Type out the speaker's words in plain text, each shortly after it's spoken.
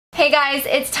Hey guys,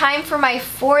 it's time for my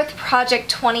 4th Project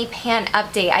 20 pan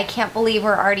update. I can't believe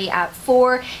we're already at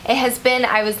 4. It has been,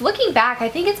 I was looking back, I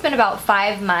think it's been about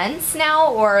 5 months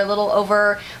now, or a little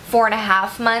over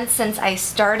 4.5 months since I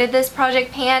started this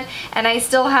project pan, and I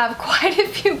still have quite a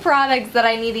few products that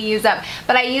I need to use up.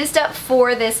 But I used up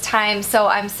 4 this time, so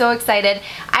I'm so excited.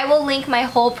 I will link my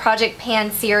whole project pan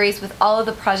series with all of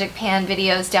the project pan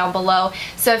videos down below.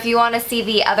 So if you want to see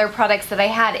the other products that I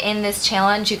had in this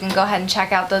challenge, you can go ahead and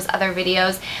check out those other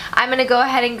videos. I'm going to go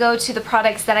ahead and go to the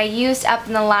products that I used up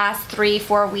in the last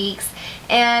 3-4 weeks.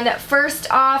 And first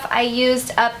off, I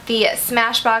used up the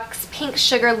Smashbox Pink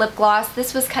Sugar Lip Gloss.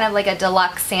 This was kind of like a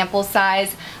deluxe sample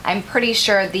size. I'm pretty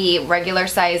sure the regular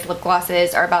size lip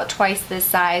glosses are about twice this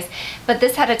size, but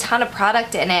this had a ton of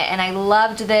product in it, and I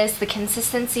loved this. The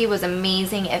consistency was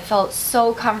amazing. It felt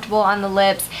so comfortable on the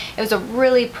lips. It was a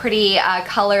really pretty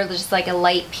color, just like a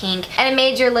light pink, and it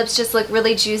made your lips just look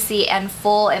really juicy and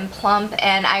full and plump,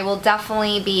 and I will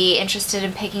definitely be interested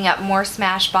in picking up more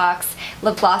Smashbox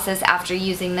lip glosses after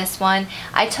using this one.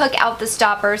 I took out the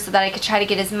stopper so that I could try to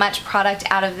get as much product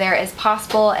out of there as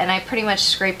possible, and I pretty much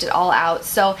scraped it all out.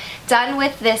 So done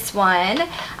with this one.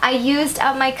 I used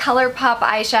up my Colourpop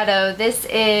eyeshadow. This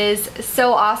is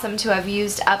so awesome to have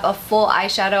used up a full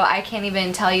eyeshadow. I can't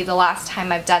even tell you the last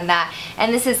time I've done that.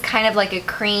 And this is kind of like a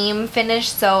cream finish,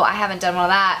 so I haven't done one of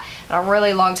that in a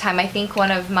really long time. I think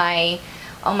one of my,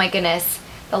 oh my goodness,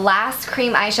 the last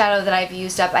cream eyeshadow that I've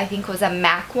used up I think was a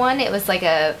MAC one. It was like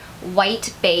a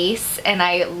white base and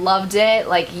I loved it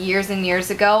like years and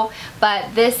years ago,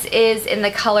 but this is in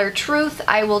the color Truth.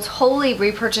 I will totally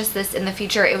repurchase this in the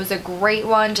future. It was a great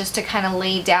one just to kind of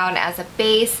lay down as a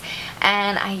base,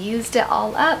 and I used it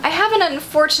all up. I have an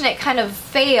unfortunate kind of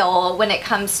fail when it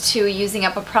comes to using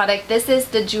up a product. This is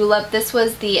the Julep. This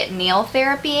was the nail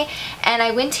therapy, and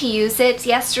I went to use it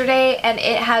yesterday and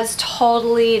it has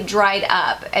totally dried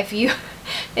up. If you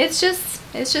it's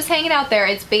just hanging out there.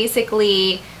 It's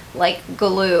basically like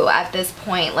glue at this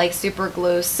point, like super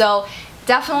glue. So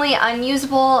definitely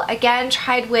unusable. Again,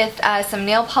 tried with some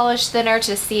nail polish thinner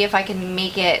to see if I can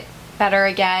make it better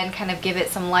again, kind of give it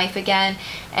some life again,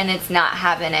 and it's not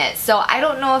having it. So I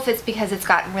don't know if it's because it's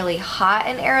gotten really hot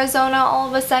in Arizona all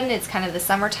of a sudden, it's kind of the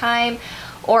summertime,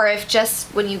 or if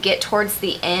just when you get towards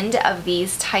the end of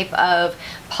these type of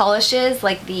polishes,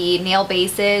 like the nail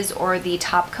bases or the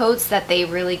top coats, that they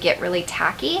really get really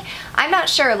tacky. I'm not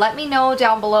sure. Let me know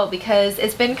down below, because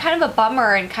it's been kind of a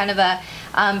bummer and kind of a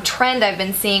trend I've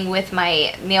been seeing with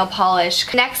my nail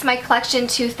polish. Next, my Collection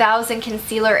 2000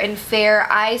 Concealer in Fair.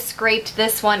 I scraped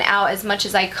this one out as much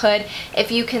as I could.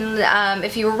 If you can,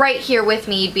 if you were right here with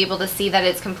me, you'd be able to see that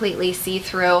it's completely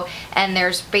see-through and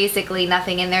there's basically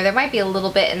nothing in there. There might be a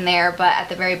little bit in there, but at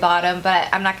the very bottom, but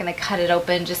I'm not going to cut it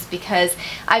open just because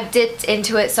I've dipped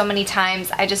into it so many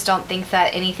times. I just don't think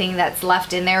that anything that's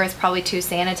left in there is probably too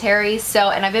sanitary. So,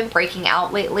 and I've been breaking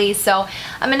out lately, so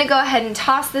I'm going to go ahead and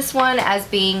toss this one as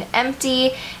being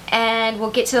empty, and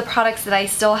we'll get to the products that I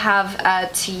still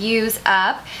have to use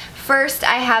up. First,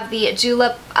 I have the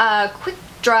Julep Quick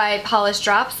Dry Polish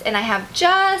Drops, and I have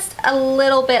just a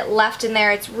little bit left in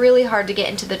there. It's really hard to get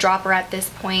into the dropper at this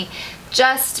point.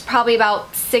 Just probably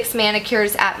about 6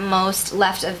 manicures at most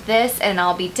left of this, and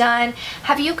I'll be done.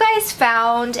 Have you guys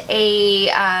found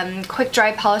a quick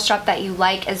dry polish drop that you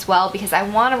like as well? Because I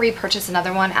want to repurchase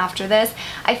another one after this.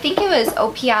 I think it was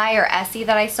OPI or Essie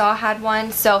that I saw had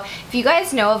one, so if you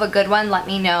guys know of a good one, let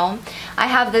me know. I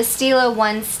have the Stila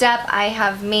One Step. I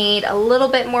have made a little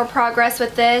bit more progress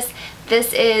with this.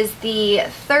 This is the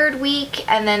 3rd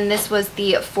week, and then this was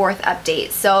the 4th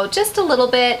update, so just a little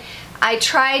bit. I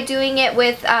tried doing it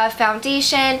with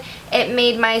foundation. It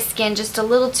made my skin just a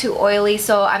little too oily,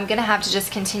 so I'm gonna have to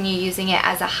just continue using it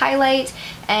as a highlight,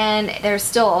 and there's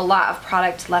still a lot of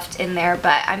product left in there,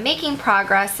 but I'm making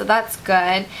progress, so that's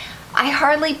good. I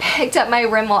hardly picked up my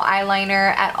Rimmel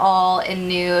eyeliner at all in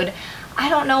nude. I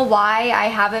don't know why I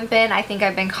haven't been. I think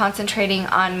I've been concentrating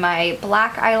on my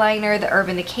black eyeliner, the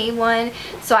Urban Decay one,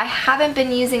 so I haven't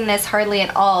been using this hardly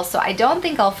at all, so I don't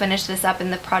think I'll finish this up in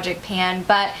the project pan,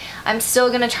 but I'm still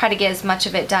going to try to get as much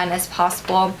of it done as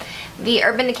possible. The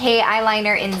Urban Decay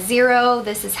eyeliner in 0,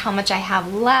 this is how much I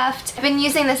have left. I've been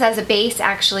using this as a base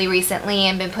actually recently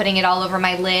and been putting it all over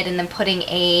my lid and then putting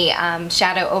a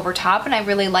shadow over top, and I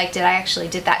really liked it. I actually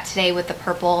did that today with the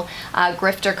purple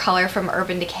grifter color from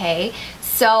Urban Decay.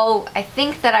 So I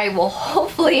think that I will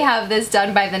hopefully have this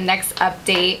done by the next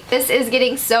update. This is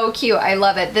getting so cute. I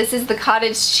love it. This is the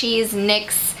Cottage Cheese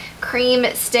NYX Cream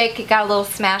Stick. It got a little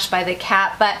smashed by the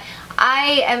cat, but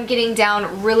I am getting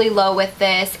down really low with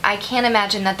this. I can't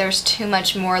imagine that there's too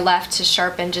much more left to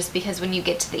sharpen, just because when you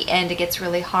get to the end it gets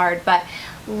really hard, but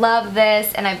Love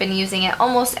this, and I've been using it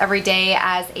almost every day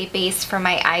as a base for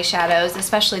my eyeshadows,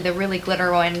 especially the really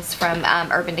glitter ones from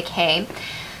Urban Decay.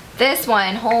 This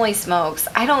one, holy smokes,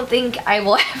 I don't think I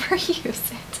will ever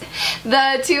use it.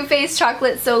 The Too Faced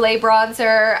Chocolate Soleil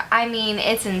Bronzer, I mean,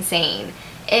 it's insane.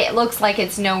 It looks like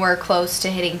it's nowhere close to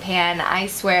hitting pan. I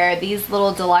swear, these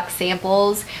little deluxe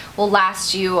samples will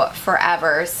last you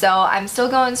forever. So I'm still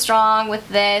going strong with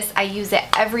this. I use it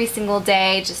every single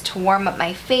day just to warm up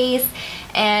my face,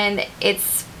 and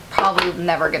it's probably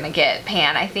never gonna get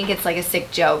pan. I think it's like a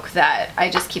sick joke that I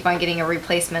just keep on getting a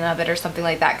replacement of it or something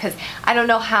like that, because I don't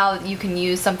know how you can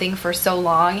use something for so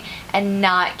long and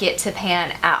not get to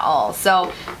pan at all.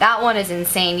 So that one is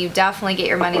insane. You definitely get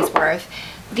your money's worth.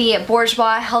 The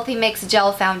Bourjois Healthy Mix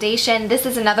Gel Foundation. This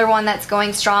is another one that's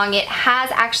going strong. It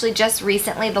has actually just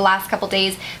recently, the last couple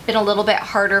days, been a little bit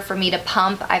harder for me to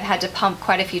pump. I've had to pump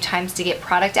quite a few times to get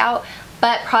product out,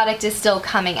 but product is still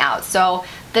coming out. So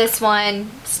this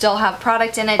one still have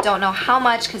product in it. Don't know how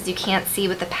much because you can't see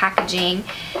with the packaging.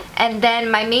 And then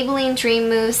my Maybelline Dream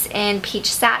Mousse in Peach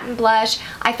Satin Blush.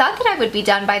 I thought that I would be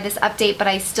done by this update, but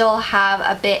I still have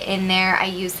a bit in there. I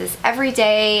use this every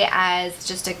day as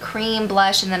just a cream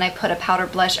blush, and then I put a powder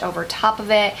blush over top of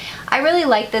it. I really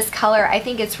like this color. I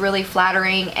think it's really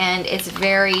flattering, and it's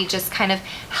very just kind of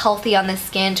healthy on the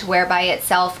skin to wear by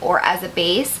itself or as a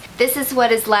base. This is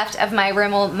what is left of my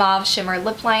Rimmel Mauve Shimmer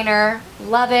Lip Liner.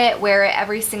 Love it. Wear it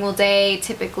every single day,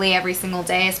 typically every single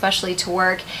day, especially to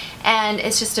work. And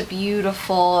it's just a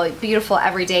beautiful, beautiful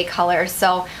everyday color.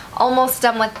 So almost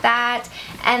done with that.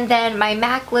 And then my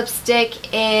MAC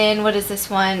lipstick in, what is this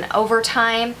one?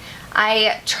 Overtime.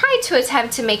 I tried to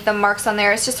attempt to make the marks on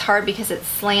there. It's just hard because it's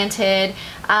slanted.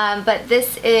 But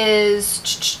this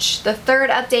is the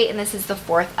third update, and this is the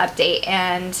fourth update.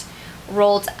 And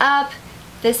rolled up,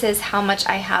 this is how much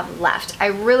I have left. I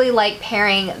really like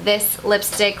pairing this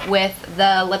lipstick with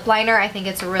the lip liner. I think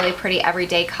it's a really pretty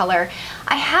everyday color.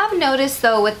 I have noticed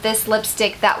though with this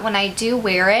lipstick that when I do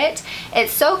wear it,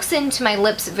 it soaks into my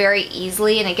lips very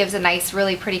easily, and it gives a nice,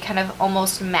 really pretty kind of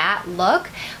almost matte look.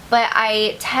 But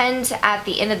I tend to, at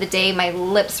the end of the day, my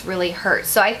lips really hurt.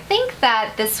 So I think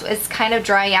that this is kind of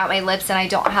drying out my lips, and I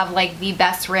don't have like the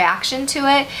best reaction to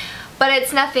it. But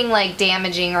it's nothing like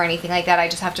damaging or anything like that. I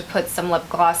just have to put some lip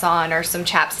gloss on or some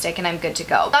chapstick and I'm good to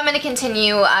go. I'm going to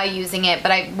continue using it,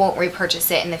 but I won't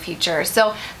repurchase it in the future.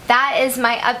 So that is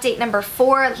my update number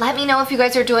 4. Let me know if you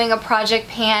guys are doing a project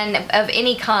pan of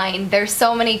any kind. There's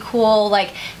so many cool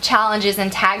like challenges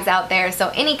and tags out there.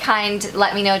 So any kind,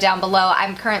 let me know down below.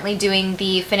 I'm currently doing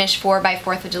the Finish 4 by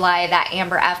 4th of July that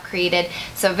Amber F created.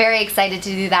 So very excited to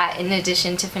do that in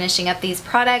addition to finishing up these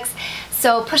products.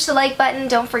 So push the like button,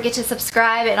 don't forget to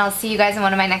subscribe, and I'll see you guys in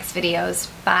one of my next videos.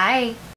 Bye!